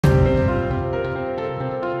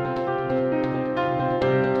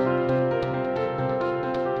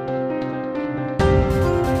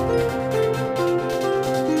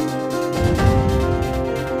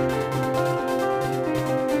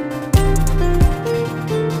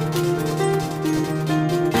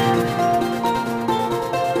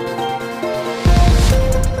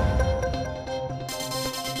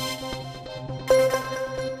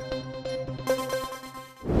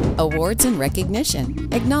awards and recognition,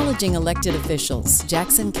 acknowledging elected officials,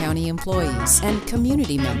 Jackson County employees, and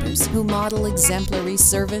community members who model exemplary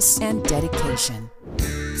service and dedication.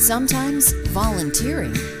 Sometimes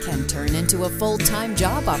volunteering can turn into a full-time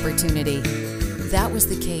job opportunity. That was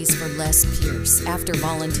the case for Les Pierce after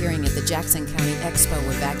volunteering at the Jackson County Expo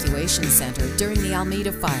Evacuation Center during the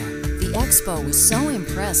Alameda fire. The Expo was so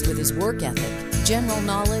impressed with his work ethic, general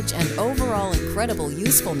knowledge, and overall incredible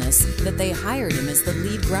usefulness that they hired him as the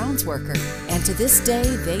lead grounds worker. And to this day,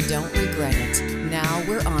 they don't regret it. Now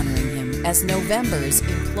we're honoring him as November's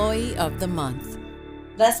Employee of the Month.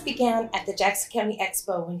 Les began at the Jackson County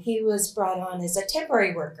Expo when he was brought on as a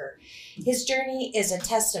temporary worker. His journey is a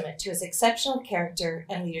testament to his exceptional character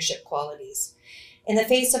and leadership qualities. In the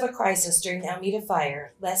face of a crisis during the Alameda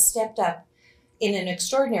fire, Les stepped up in an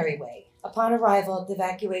extraordinary way. Upon arrival at the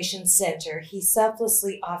evacuation center, he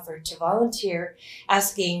selflessly offered to volunteer,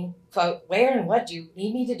 asking, quote, "Where and what do you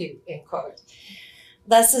need me to do?" end quote.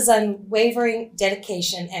 Les's unwavering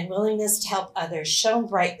dedication and willingness to help others shone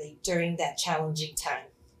brightly during that challenging time.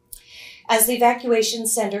 As the evacuation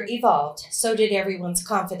center evolved, so did everyone's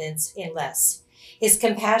confidence in Les. His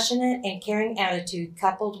compassionate and caring attitude,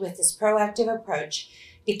 coupled with his proactive approach,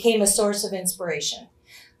 became a source of inspiration.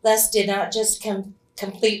 Les did not just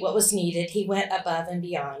complete what was needed, he went above and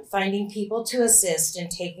beyond, finding people to assist and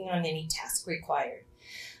taking on any task required.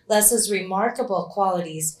 Les's remarkable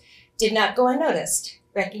qualities did not go unnoticed.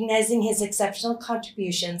 Recognizing his exceptional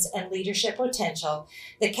contributions and leadership potential,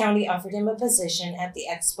 the county offered him a position at the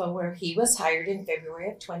Expo where he was hired in February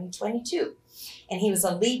of 2022, and he was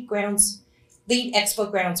a lead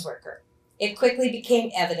Expo grounds worker. It quickly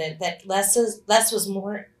became evident that Les was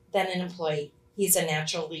more than an employee. He's a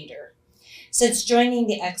natural leader. Since joining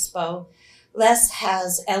the Expo, Les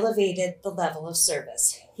has elevated the level of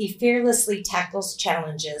service. He fearlessly tackles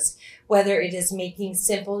challenges, whether it is making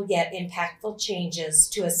simple yet impactful changes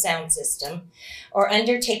to a sound system or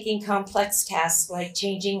undertaking complex tasks like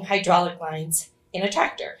changing hydraulic lines in a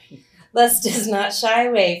tractor. Les does not shy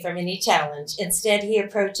away from any challenge. Instead, he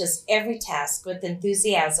approaches every task with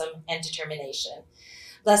enthusiasm and determination.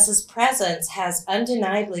 Les's presence has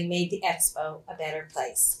undeniably made the Expo a better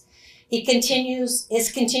place.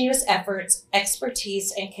 His continuous efforts,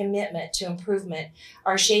 expertise, and commitment to improvement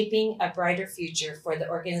are shaping a brighter future for the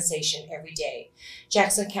organization every day.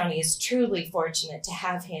 Jackson County is truly fortunate to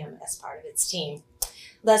have him as part of its team.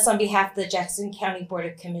 Les, on behalf of the Jackson County Board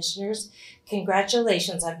of Commissioners,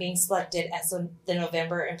 congratulations on being selected as the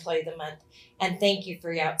November Employee of the Month, and thank you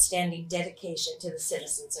for your outstanding dedication to the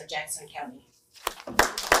citizens of Jackson County.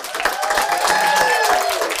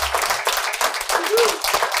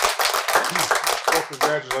 Well,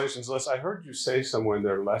 congratulations, Les. I heard you say somewhere in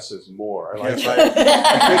there, less is more. I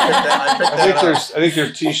think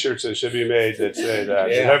there's T-shirts that should be made that say that.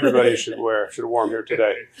 Yeah. That everybody should wear. Should have worn here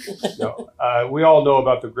today. No, we all know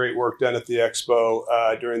about the great work done at the Expo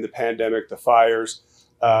during the pandemic, the fires.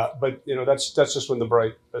 But you know, that's just when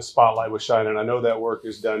the spotlight was shining. I know that work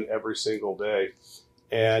is done every single day.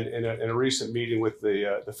 And in a recent meeting with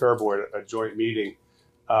the Fair Board, a joint meeting,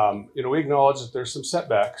 you know, we acknowledge that there's some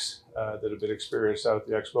setbacks that have been experienced out at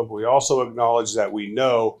the Expo, but we also acknowledge that we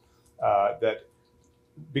know that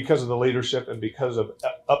because of the leadership and because of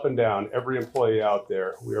up and down every employee out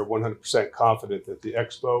there, we are 100% confident that the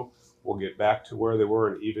Expo will get back to where they were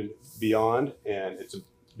and even beyond. And it's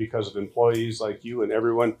because of employees like you and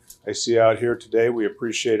everyone I see out here today. We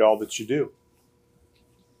appreciate all that you do.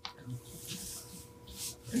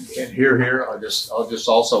 And here, I'll just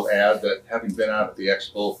also add that having been out at the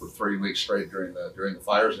Expo for 3 weeks straight during the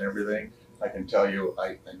fires and everything, I can tell you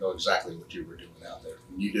I know exactly what you were doing out there.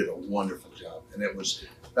 And you did a wonderful job, and that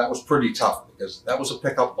was pretty tough because that was a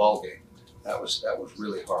pickup ball game. That was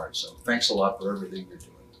really hard. So thanks a lot for everything you're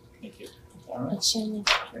doing. Thank you. All right.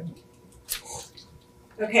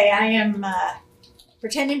 Okay, I am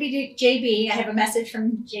pretending to be JB. I have a message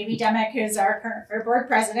from JB Demek, who's our current board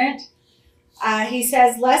president. He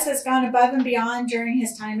says, Les has gone above and beyond during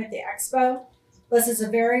his time at the Expo. Les is a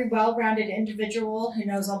very well-rounded individual who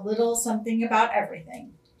knows a little something about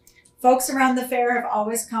everything. Folks around the fair have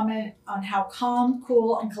always commented on how calm,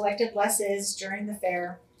 cool, and collected Les is during the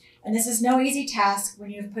fair. And this is no easy task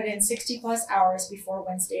when you've put in 60+ hours before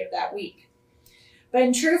Wednesday of that week. But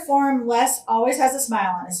in true form, Les always has a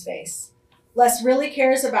smile on his face. Les really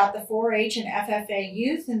cares about the 4-H and FFA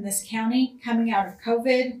youth in this county. Coming out of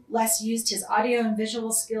COVID, Les used his audio and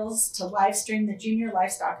visual skills to live stream the junior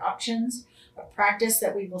livestock auctions, a practice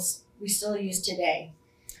that we still use today.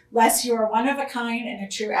 Les, you are one of a kind and a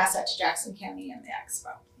true asset to Jackson County and the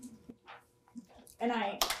Expo. And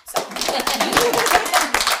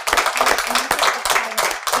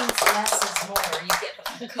means less is more. You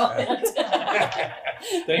get the comment.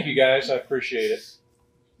 Thank you, guys. I appreciate it.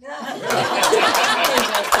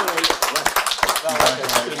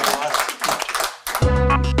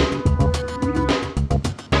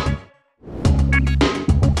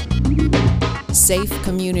 Safe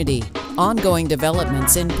community, ongoing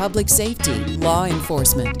developments in public safety, law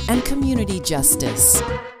enforcement, and community justice.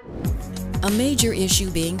 A major issue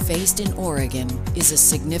being faced in Oregon is a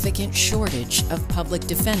significant shortage of public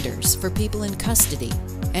defenders for people in custody,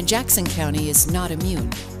 and Jackson County is not immune.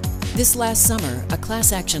 This last summer, a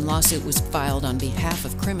class action lawsuit was filed on behalf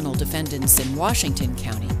of criminal defendants in Washington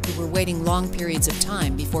County who were waiting long periods of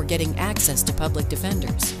time before getting access to public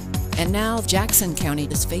defenders. And now Jackson County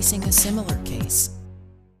is facing a similar case.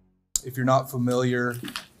 If you're not familiar,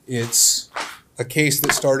 it's a case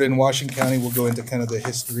that started in Washington County. We'll go into kind of the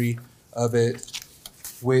history of it,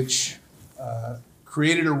 which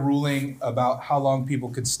created a ruling about how long people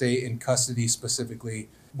could stay in custody specifically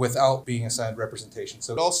without being assigned representation.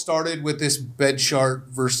 So it all started with this Bedshart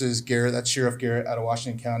versus Garrett, that's Sheriff Garrett out of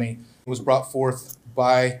Washington County. It was brought forth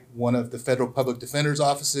by one of the federal public defender's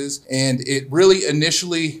offices, and it really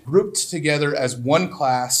initially grouped together as one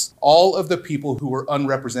class all of the people who were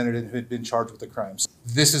unrepresented and who had been charged with the crimes.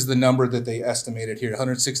 This is the number that they estimated here.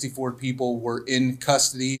 164 people were in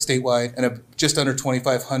custody statewide, and just under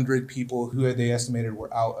 2,500 people who they estimated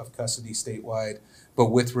were out of custody statewide, but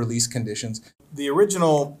with release conditions. The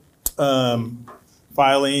original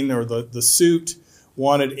filing or the suit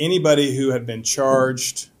wanted anybody who had been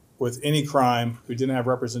charged with any crime who didn't have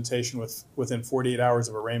representation within 48 hours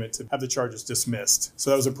of arraignment to have the charges dismissed.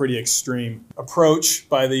 So that was a pretty extreme approach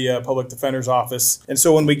by the public defender's office. And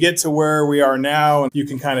so when we get to where we are now, you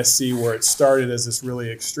can kind of see where it started as this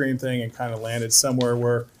really extreme thing and kind of landed somewhere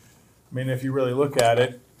where, I mean, if you really look at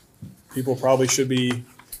it, people probably should be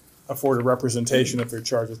afforded representation if they're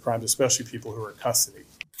charged with crimes, especially people who are in custody.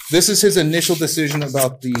 This is his initial decision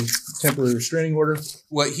about the temporary restraining order.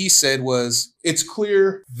 What he said was, it's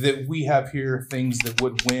clear that we have here things that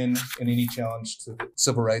would win in any challenge to the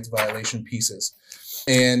civil rights violation pieces.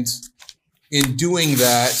 And in doing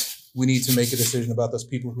that, we need to make a decision about those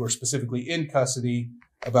people who are specifically in custody,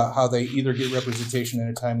 about how they either get representation in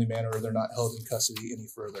a timely manner or they're not held in custody any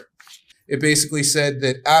further. It basically said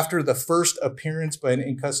that after the first appearance by an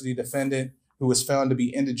in-custody defendant who was found to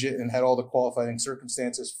be indigent and had all the qualifying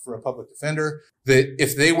circumstances for a public defender, that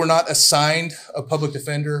if they were not assigned a public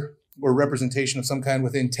defender or representation of some kind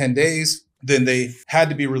within 10 days, then they had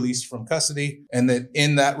to be released from custody. And that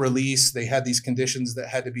in that release, they had these conditions that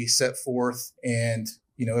had to be set forth. And,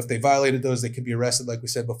 you know, if they violated those, they could be arrested, like we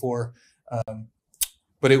said before.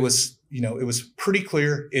 But it was, you know, it was pretty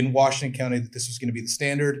clear in Washington County that this was going to be the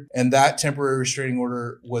standard. And that temporary restraining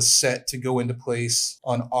order was set to go into place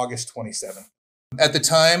on August 27th. At the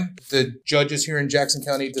time, the judges here in Jackson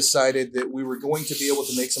County decided that we were going to be able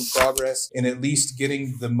to make some progress in at least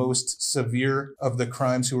getting the most severe of the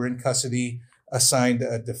crimes who were in custody assigned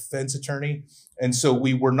a defense attorney. And so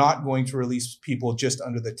we were not going to release people just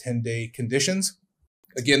under the 10-day conditions.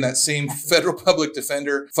 Again, that same federal public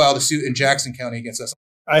defender filed a suit in Jackson County against us.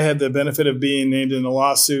 I had the benefit of being named in a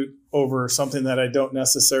lawsuit over something that I don't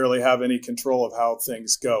necessarily have any control of how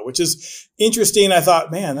things go, which is interesting. I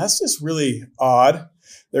thought, man, that's just really odd.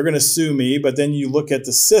 They're going to sue me. But then you look at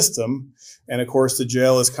the system, and of course, the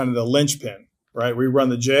jail is kind of the linchpin, right? We run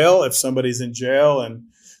the jail. If somebody's in jail and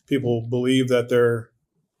people believe that their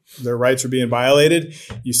rights are being violated,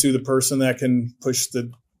 you sue the person that can push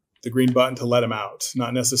the green button to let them out,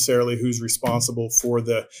 not necessarily who's responsible for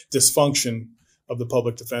the dysfunction of the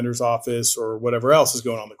public defender's office or whatever else is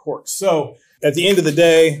going on in the courts. So at the end of the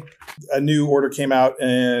day, a new order came out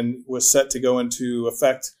and was set to go into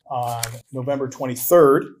effect on November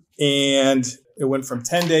 23rd. And it went from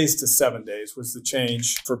 10 days to 7 days was the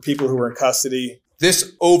change for people who were in custody.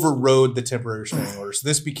 This overrode the temporary restraining order. So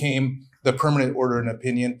this became the permanent order and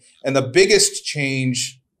opinion. And the biggest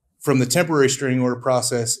change from the temporary restraining order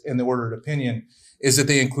process and the order of opinion is that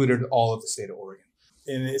they included all of the state of Oregon.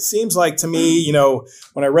 And it seems like to me, you know,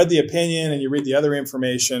 when I read the opinion and you read the other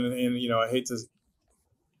information, and, you know, I hate to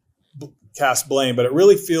cast blame, but it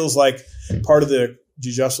really feels like part of the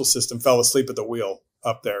judicial system fell asleep at the wheel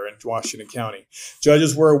up there in Washington County.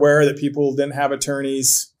 Judges were aware that people didn't have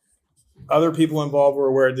attorneys. Other people involved were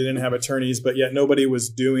aware they didn't have attorneys, but yet nobody was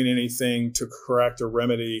doing anything to correct or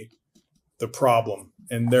remedy the problem.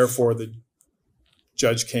 And therefore, the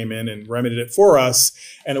judge came in and remedied it for us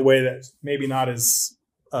in a way that maybe not as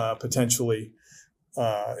potentially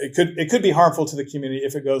it could be harmful to the community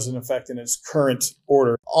if it goes in effect in its current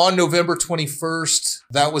order. On November 21st,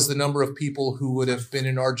 that was the number of people who would have been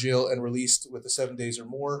in our jail and released with the 7 days or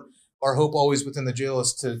more. Our hope always within the jail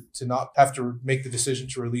is to not have to make the decision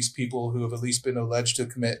to release people who have at least been alleged to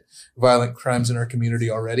commit violent crimes in our community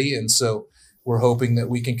already. And so we're hoping that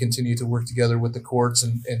we can continue to work together with the courts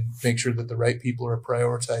and make sure that the right people are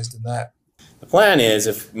prioritized in that. The plan is,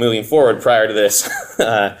 if moving forward prior to this,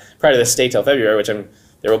 stay till February, which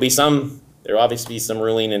there will obviously be some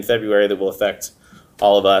ruling in February that will affect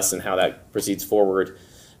all of us and how that proceeds forward.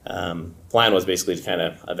 Plan was basically to kind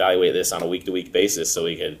of evaluate this on a week-to-week basis so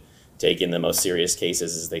we could take in the most serious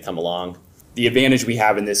cases as they come along. The advantage we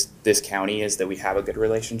have in this county is that we have a good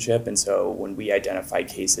relationship, and so when we identify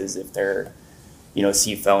cases, if they're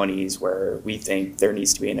C felonies where we think there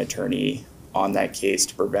needs to be an attorney on that case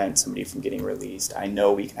to prevent somebody from getting released, I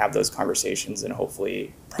know we can have those conversations and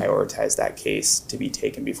hopefully prioritize that case to be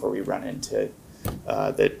taken before we run into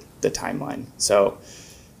the timeline. So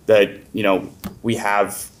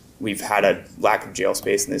we've had a lack of jail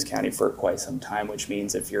space in this county for quite some time, which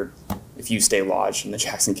means if you stay lodged in the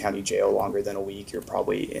Jackson County Jail longer than a week, you're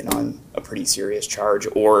probably in on a pretty serious charge,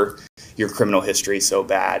 or your criminal history is so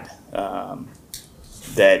bad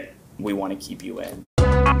that we want to keep you in.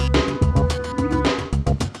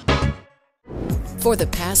 For the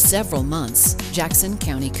past several months, Jackson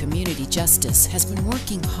County Community Justice has been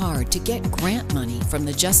working hard to get grant money from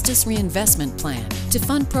the Justice Reinvestment Plan to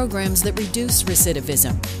fund programs that reduce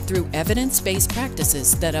recidivism through evidence-based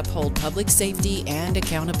practices that uphold public safety and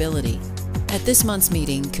accountability. At this month's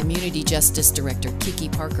meeting, Community Justice Director Kiki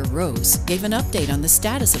Parker Rose gave an update on the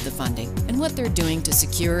status of the funding and what they're doing to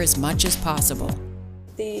secure as much as possible.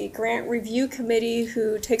 The Grant Review Committee,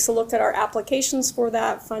 who takes a look at our applications for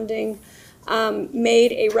that funding,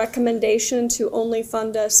 made a recommendation to only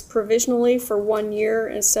fund us provisionally for 1 year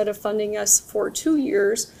instead of funding us for 2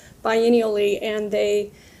 years biennially, and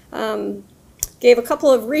they gave a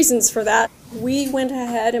couple of reasons for that. We went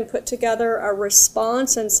ahead and put together a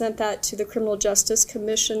response and sent that to the Criminal Justice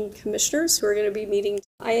Commission commissioners who are going to be meeting.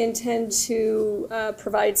 I intend to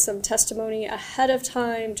provide some testimony ahead of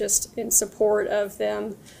time just in support of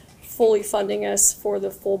them fully funding us for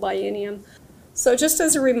the full biennium. So just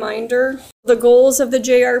as a reminder, the goals of the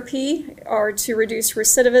JRP are to reduce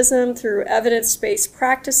recidivism through evidence-based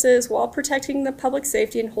practices while protecting the public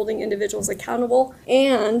safety and holding individuals accountable,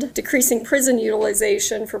 and decreasing prison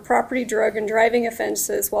utilization for property, drug, and driving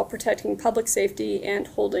offenses while protecting public safety and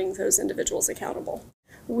holding those individuals accountable.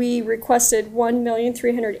 We requested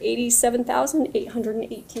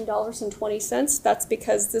 $1,387,818.20. That's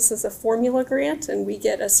because this is a formula grant and we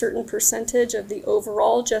get a certain percentage of the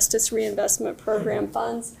overall Justice Reinvestment Program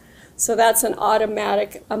funds. So that's an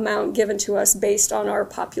automatic amount given to us based on our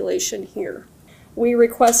population here. We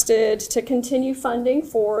requested to continue funding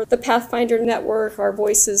for the Pathfinder Network, our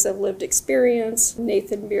Voices of Lived Experience,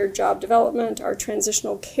 Nathan Beard Job Development, our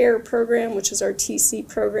Transitional Care Program, which is our TC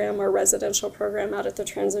program, our residential program out at the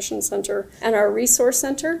Transition Center, and our Resource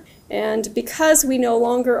Center. And because we no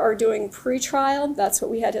longer are doing pretrial, that's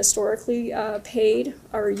what we had historically paid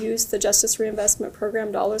or used the Justice Reinvestment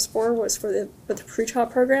Program dollars for, was for the pretrial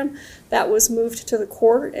program. That was moved to the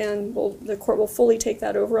court, and the court will fully take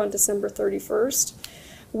that over on December 31st.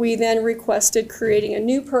 We then requested creating a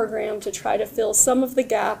new program to try to fill some of the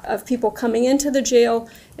gap of people coming into the jail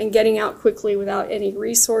and getting out quickly without any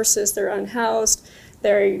resources. They're unhoused.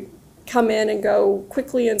 They come in and go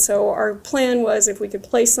quickly, and so our plan was if we could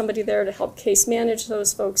place somebody there to help case manage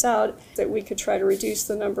those folks out, that we could try to reduce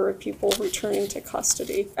the number of people returning to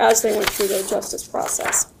custody as they went through the justice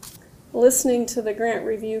process. Listening to the Grant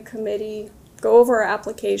Review Committee go over our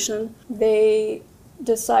application, they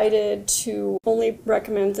decided to only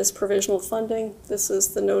recommend this provisional funding. This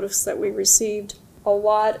is the notice that we received. A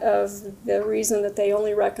lot of the reason that they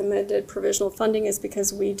only recommended provisional funding is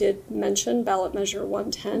because we did mention ballot measure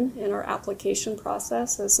 110 in our application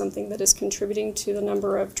process as something that is contributing to the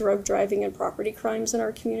number of drug driving and property crimes in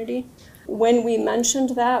our community. When we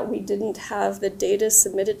mentioned that, we didn't have the data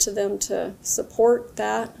submitted to them to support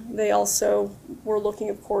that. They also were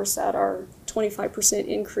looking, of course, at our 25%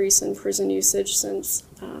 increase in prison usage since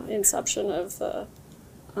inception of the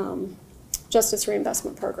Justice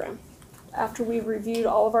Reinvestment Program. After we reviewed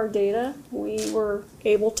all of our data, we were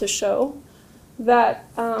able to show that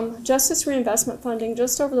Justice Reinvestment funding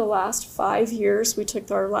just over the last 5 years, we took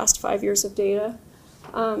our last 5 years of data,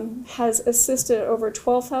 has assisted over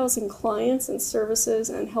 12,000 clients and services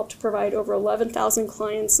and helped provide over 11,000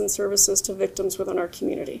 clients and services to victims within our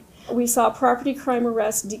community. We saw property crime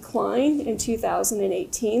arrests decline in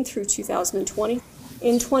 2018 through 2020.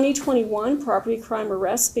 In 2021, property crime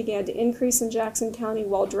arrests began to increase in Jackson County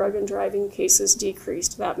while drug and driving cases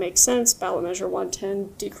decreased. That makes sense. Ballot Measure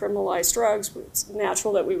 110 decriminalized drugs. It's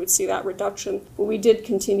natural that we would see that reduction, but we did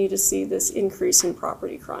continue to see this increase in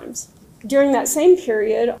property crimes. During that same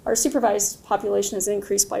period, our supervised population has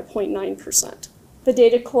increased by 0.9%. The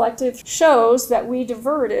data collected shows that we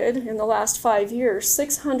diverted, in the last 5 years,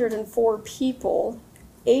 604 people,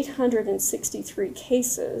 863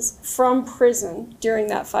 cases from prison during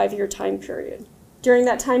that 5-year time period. During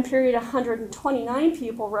that time period, 129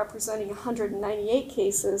 people representing 198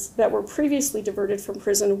 cases that were previously diverted from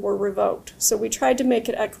prison were revoked. So we tried to make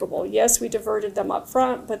it equitable. Yes, we diverted them up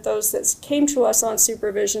front, but those that came to us on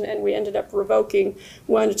supervision and we ended up revoking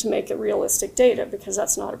wanted to make it realistic data because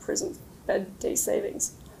that's not a prison bed day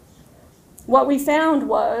savings. What we found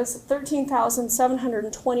was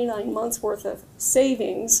 13,729 months worth of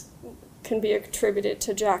savings can be attributed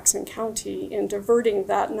to Jackson County in diverting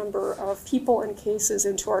that number of people and cases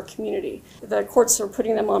into our community. The courts are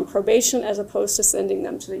putting them on probation as opposed to sending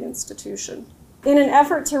them to the institution. In an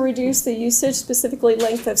effort to reduce the usage, specifically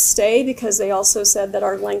length of stay, because they also said that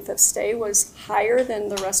our length of stay was higher than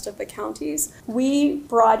the rest of the counties, we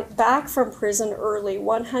brought back from prison early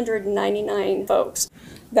 199 folks.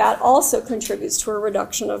 That also contributes to a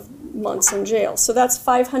reduction of months in jail. So that's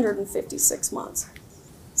 556 months.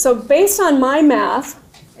 So based on my math,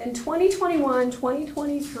 in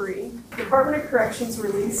 2021-2023, Department of Corrections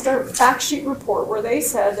released a fact sheet report where they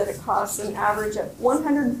said that it costs an average of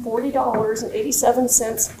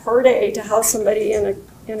 $140.87 per day to house somebody in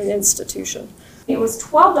an institution. It was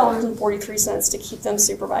 $12.43 to keep them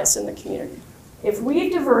supervised in the community. If we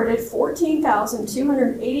diverted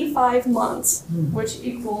 14,285 months, which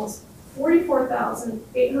equals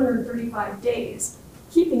 44,835 days,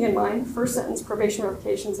 keeping in mind first sentence probation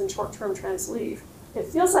revocations and short-term trans leave, it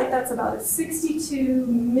feels like that's about a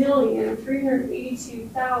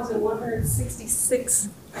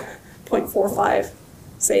 62,382,166.45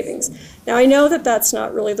 savings. Now I know that that's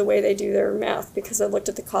not really the way they do their math because I looked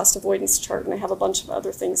at the cost avoidance chart and I have a bunch of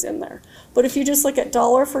other things in there. But if you just look at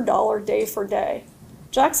dollar for dollar, day for day,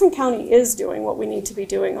 Jackson County is doing what we need to be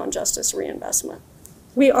doing on justice reinvestment.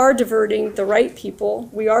 We are diverting the right people,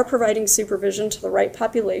 we are providing supervision to the right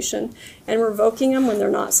population, and revoking them when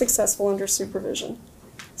they're not successful under supervision.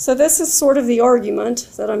 So this is sort of the argument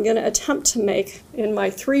that I'm going to attempt to make in my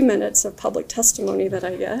 3 minutes of public testimony that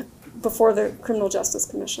I get before the Criminal Justice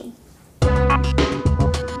Commission.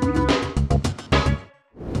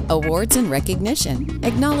 Awards and recognition,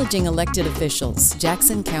 acknowledging elected officials,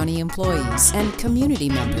 Jackson County employees, and community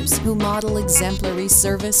members who model exemplary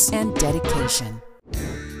service and dedication.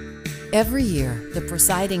 Every year, the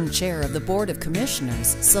presiding chair of the Board of Commissioners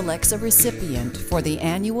selects a recipient for the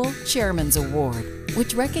annual Chairman's Award,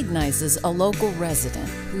 which recognizes a local resident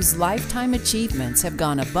whose lifetime achievements have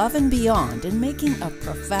gone above and beyond in making a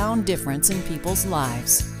profound difference in people's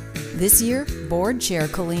lives. This year, Board Chair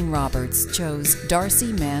Colleen Roberts chose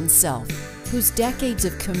Darcy Mann Self, whose decades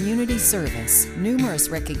of community service, numerous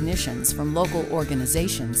recognitions from local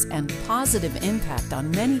organizations, and positive impact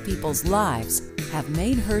on many people's lives have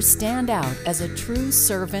made her stand out as a true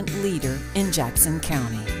servant leader in Jackson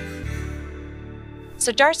County.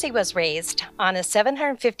 So Darcy was raised on a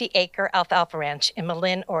 750-acre alfalfa ranch in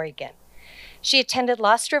Malin, Oregon. She attended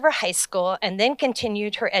Lost River High School and then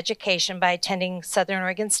continued her education by attending Southern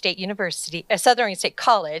Oregon State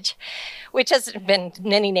College, which has been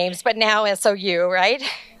many names, but now SOU, right?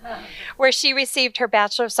 Where she received her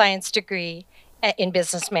Bachelor of Science degree in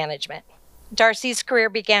business management. Darcy's career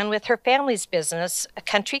began with her family's business, a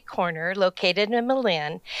country corner located in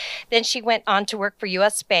Malin. Then she went on to work for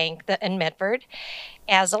U.S. Bank in Medford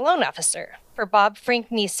as a loan officer, for Bob Frink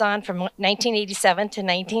Nissan from 1987 to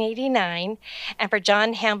 1989, and for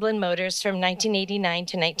John Hamblin Motors from 1989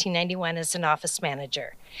 to 1991 as an office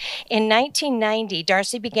manager. In 1990,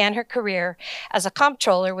 Darcy began her career as a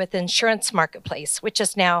comptroller with Insurance Marketplace, which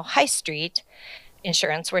is now High Street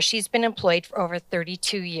Insurance, where she's been employed for over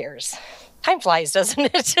 32 years. Time flies, doesn't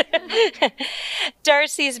it?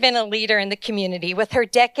 Darcy's been a leader in the community with her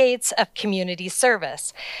decades of community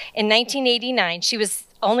service. In 1989, she was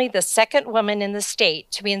only the second woman in the state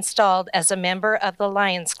to be installed as a member of the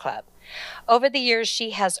Lions Club. Over the years, she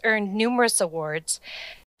has earned numerous awards,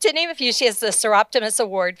 To name a few, she has the Seroptimus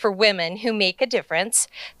Award for Women Who Make a Difference,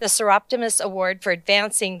 the Seroptimus Award for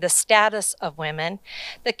Advancing the Status of Women,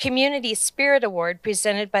 the Community Spirit Award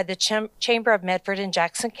presented by the Chamber of Medford and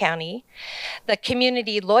Jackson County, the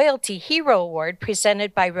Community Loyalty Hero Award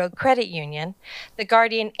presented by Road Credit Union, the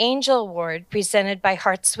Guardian Angel Award presented by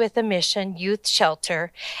Hearts with a Mission Youth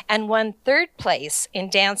Shelter, and won 3rd place in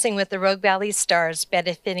Dancing with the Rogue Valley Stars,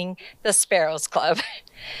 benefiting the Sparrows Club.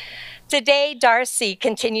 Today, Darcy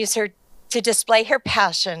continues to display her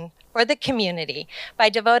passion for the community by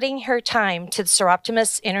devoting her time to the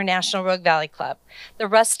Seroptimus International Rogue Valley Club, the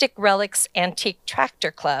Rustic Relics Antique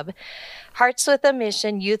Tractor Club, Hearts with a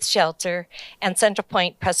Mission Youth Shelter, and Central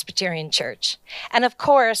Point Presbyterian Church. And of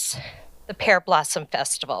course, the Pear Blossom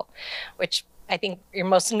Festival, which I think you're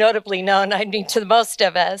most notably known, I mean, to the most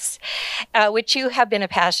of us, which you have been a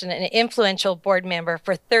passionate and influential board member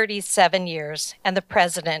for 37 years and the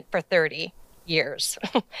president for 30 years.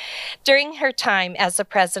 During her time as the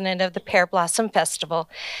president of the Pear Blossom Festival,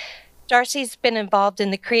 Darcy's been involved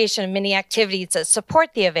in the creation of many activities that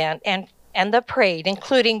support the event and the parade,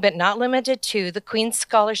 including but not limited to the Queen's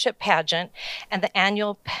Scholarship Pageant and the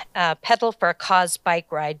annual Pedal for a Cause bike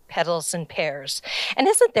ride, Pedals and Pairs. And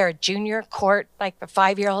isn't there a junior court like for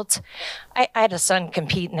 5-year-olds? I had a son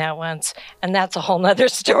compete in that once, and that's a whole nother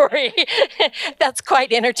story. That's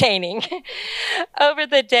quite entertaining. Over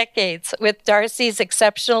the decades, with Darcy's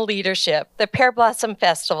exceptional leadership, the Pear Blossom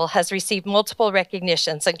Festival has received multiple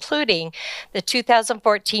recognitions, including the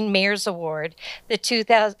 2014 Mayor's Award, the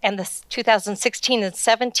 2016 and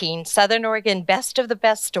 17 Southern Oregon Best of the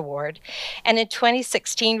Best Award, and in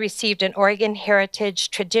 2016 received an Oregon Heritage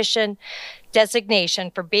Tradition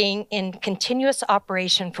designation for being in continuous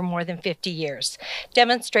operation for more than 50 years,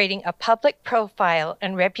 demonstrating a public profile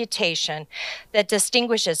and reputation that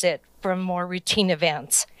distinguishes it from more routine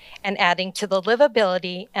events and adding to the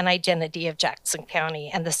livability and identity of Jackson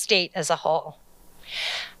County and the state as a whole.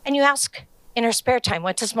 And you ask, in her spare time,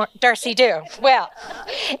 what does Darcy do? Well,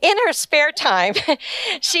 in her spare time,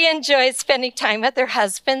 she enjoys spending time with her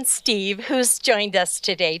husband, Steve, who's joined us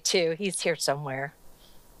today, too. He's here somewhere.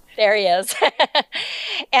 There he is.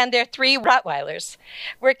 And their 3 Rottweilers,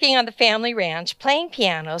 working on the family ranch, playing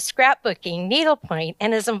piano, scrapbooking, needlepoint,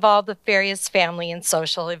 and is involved with various family and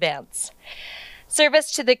social events.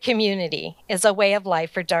 Service to the community is a way of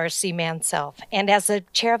life for Darcy Mansell, and as the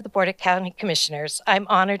chair of the Board of County Commissioners, I'm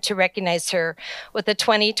honored to recognize her with the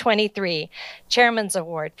 2023 Chairman's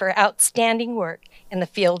Award for outstanding work in the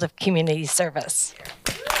field of community service.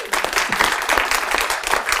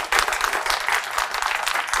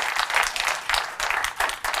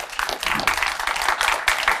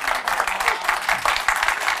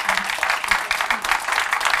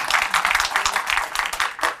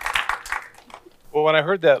 Well, when I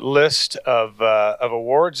heard that list of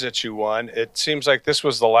awards that you won, it seems like this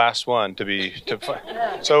was the last one to be.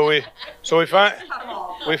 So we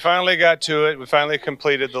finally got to it. We finally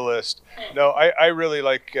completed the list. No, I really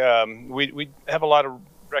like. We have a lot of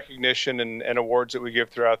recognition and awards that we give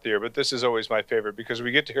throughout the year, but this is always my favorite because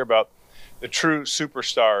we get to hear about the true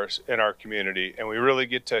superstars in our community, and we really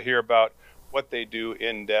get to hear about what they do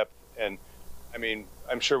in depth. And I mean,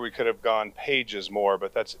 I'm sure we could have gone pages more,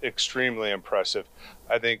 but that's extremely impressive.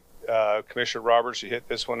 I think Commissioner Roberts, you hit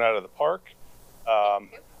this one out of the park.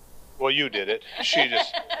 Well, you did it. She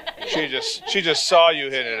just saw you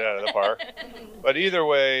hit it out of the park. But either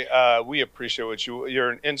way, we appreciate what you're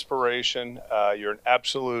an inspiration. You're an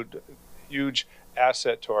absolute huge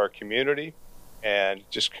asset to our community, and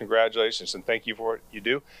just congratulations and thank you for what you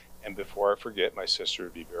do. And before I forget, my sister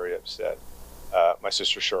would be very upset. My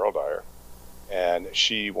sister Cheryl Dyer. And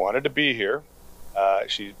she wanted to be here.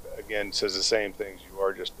 She, again, says the same things. You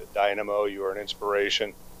are just a dynamo. You are an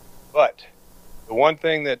inspiration. But the one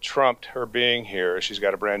thing that trumped her being here is she's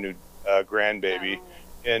got a brand new grandbaby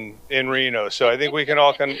in Reno. So I think we can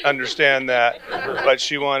all understand that. But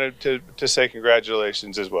she wanted to say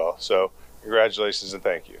congratulations as well. So congratulations and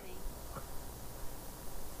thank you.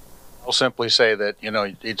 I'll simply say that, you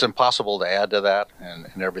know, it's impossible to add to that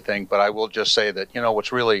and everything. But I will just say that, you know,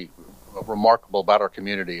 what's really remarkable about our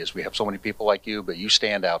community is we have so many people like you, but you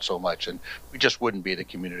stand out so much, and we just wouldn't be the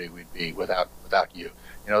community we'd be without you.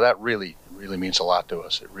 You know, that really means a lot to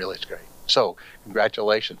us. It really is great. So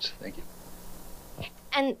congratulations. Thank you.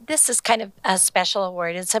 And this is kind of a special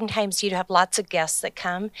award, and sometimes you have lots of guests that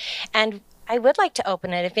come, and I would like to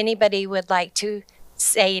open it if anybody would like to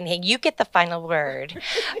say anything. You get the final word.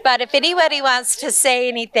 But if anybody wants to say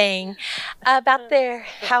anything about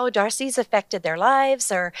how Darcy's affected their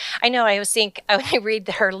lives, or I know I always think when I read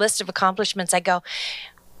her list of accomplishments, I go,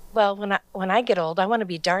 Well, when I get old, I want to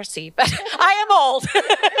be Darcy, but I am old.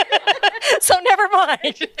 So never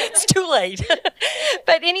mind. It's too late.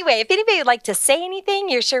 But anyway, if anybody would like to say anything,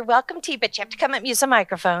 you're sure welcome to, but you have to come up and use a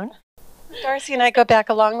microphone. Darcy and I go back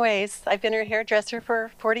a long ways. I've been her hairdresser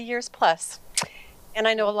for 40 years plus. And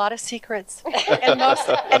I know a lot of secrets. And most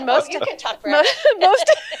of the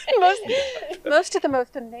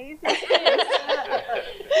most amazing things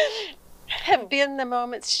have been the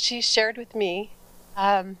moments she shared with me,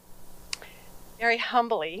 very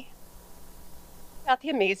humbly, about the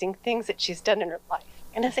amazing things that she's done in her life.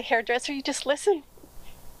 And as a hairdresser, you just listen.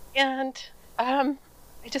 And I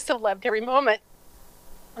just have loved every moment.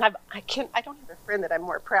 And I don't have a friend that I'm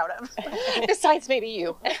more proud of, besides maybe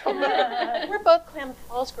you. We're both Klamath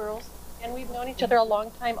Falls girls, and we've known each other a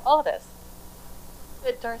long time, all of us.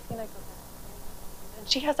 But Darcy and I go back. And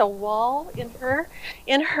she has a wall in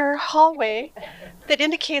her hallway that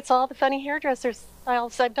indicates all the funny hairdresser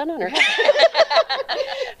styles I've done on her.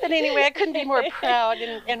 But anyway, I couldn't be more proud,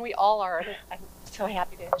 and we all are. I'm so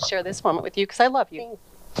happy to share this moment with you because I love you.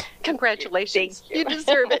 Congratulations. Thank you. You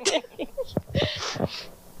deserve it.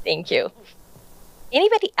 Thank you.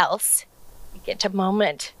 Anybody else? You get a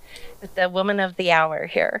moment with the woman of the hour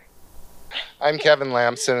here. I'm Kevin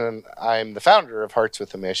Lamson, and I'm the founder of Hearts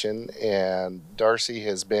with a Mission, and Darcy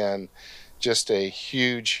has been just a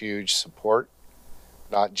huge, huge support,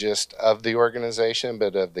 not just of the organization,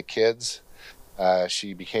 but of the kids.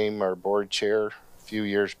 She became our board chair a few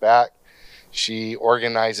years back. She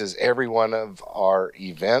organizes every one of our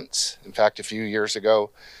events. In fact, a few years ago,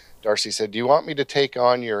 Darcy said, "Do you want me to take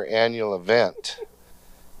on your annual event?"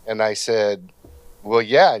 And I said, "Well,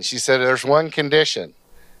 yeah." And she said, "There's one condition."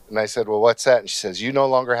 And I said, "Well, what's that?" And she says, "You no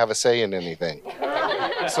longer have a say in anything."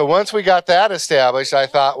 So once we got that established, I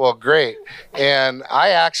thought, well, great. And I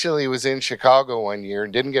actually was in Chicago one year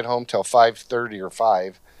and didn't get home till 5:30 or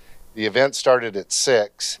 5. The event started at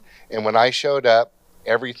 6. And when I showed up,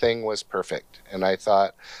 everything was perfect. And I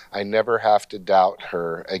thought, I never have to doubt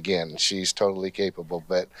her again. She's totally capable.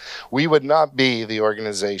 But we would not be the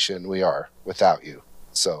organization we are without you.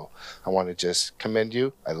 So I want to just commend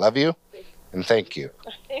you. I love you. And thank you.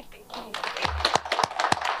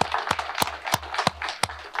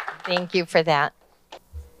 Thank you for that.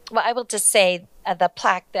 Well, I will just say the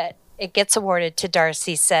plaque that it gets awarded to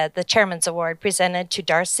Darcy said, the Chairman's Award presented to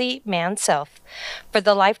Darcy Manself for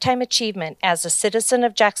the Lifetime Achievement as a citizen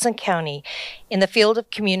of Jackson County in the field of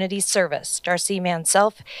community service. Darcy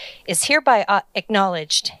Manself is hereby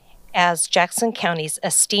acknowledged as Jackson County's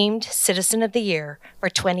esteemed Citizen of the Year for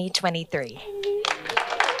 2023.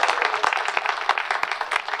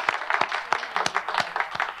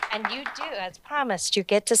 And you do, as promised, you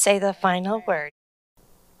get to say the final word.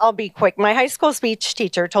 I'll be quick. My high school speech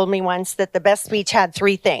teacher told me once that the best speech had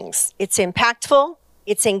 3 things. It's impactful,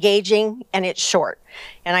 it's engaging, and it's short.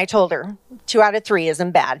 And I told her 2 out of 3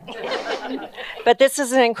 isn't bad. But this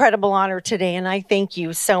is an incredible honor today, and I thank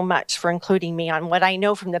you so much for including me on what I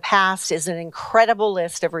know from the past is an incredible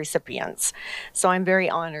list of recipients. So I'm very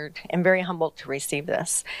honored and very humbled to receive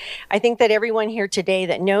this. I think that everyone here today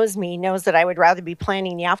that knows me knows that I would rather be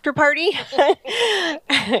planning the after party.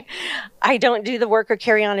 I don't do the work or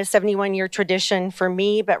carry on a 71-year tradition for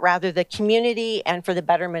me, but rather the community and for the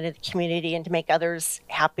betterment of the community and to make others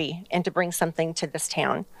happy and to bring something to this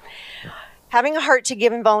town. Having a heart to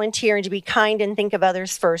give and volunteer and to be kind and think of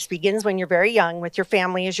others first begins when you're very young with your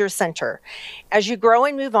family as your center. As you grow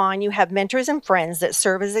and move on, you have mentors and friends that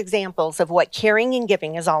serve as examples of what caring and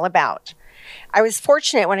giving is all about. I was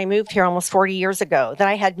fortunate when I moved here almost 40 years ago that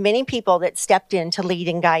I had many people that stepped in to lead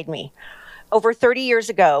and guide me. Over 30 years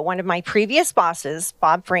ago, one of my previous bosses,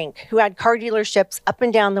 Bob Frink, who had car dealerships up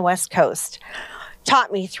and down the West Coast,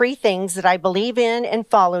 taught me 3 things that I believe in and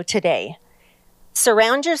follow today.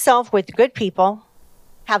 Surround yourself with good people,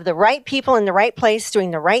 have the right people in the right place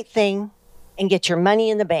doing the right thing, and get your money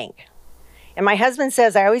in the bank. And my husband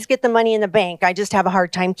says, I always get the money in the bank, I just have a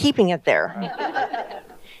hard time keeping it there.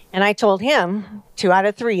 And I told him, 2 out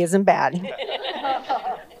of 3 isn't bad.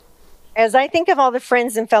 As I think of all the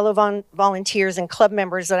friends and fellow volunteers and club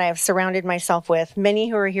members that I have surrounded myself with, many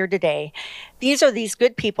who are here today, these are these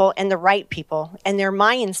good people and the right people, and they're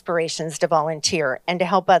my inspirations to volunteer and to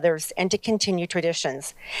help others and to continue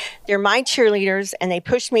traditions. They're my cheerleaders, and they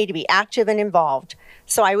push me to be active and involved,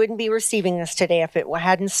 so I wouldn't be receiving this today if it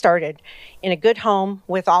hadn't started in a good home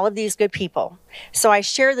with all of these good people. So I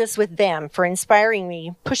share this with them for inspiring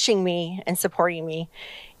me, pushing me, and supporting me,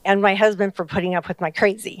 and my husband for putting up with my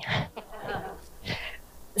crazy.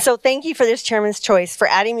 So thank you for this Chairman's Choice for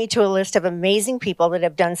adding me to a list of amazing people that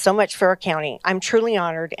have done so much for our county. I'm truly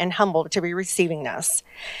honored and humbled to be receiving this.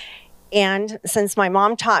 And since my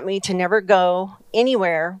mom taught me to never go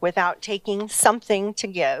anywhere without taking something to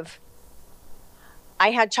give,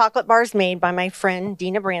 I had chocolate bars made by my friend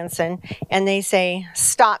Dina Branson, and they say,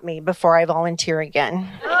 stop me before I volunteer again.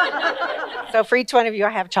 So for each one of you, I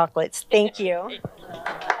have chocolates. Thank you.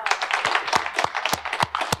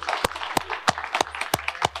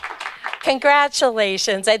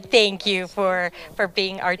 Congratulations, and thank you for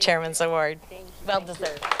being our Chairman's Award. Well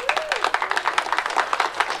deserved.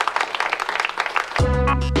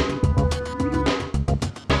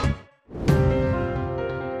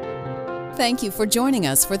 Thank you for joining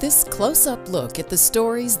us for this close-up look at the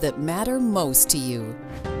stories that matter most to you.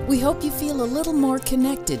 We hope you feel a little more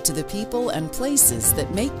connected to the people and places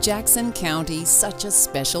that make Jackson County such a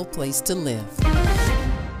special place to live.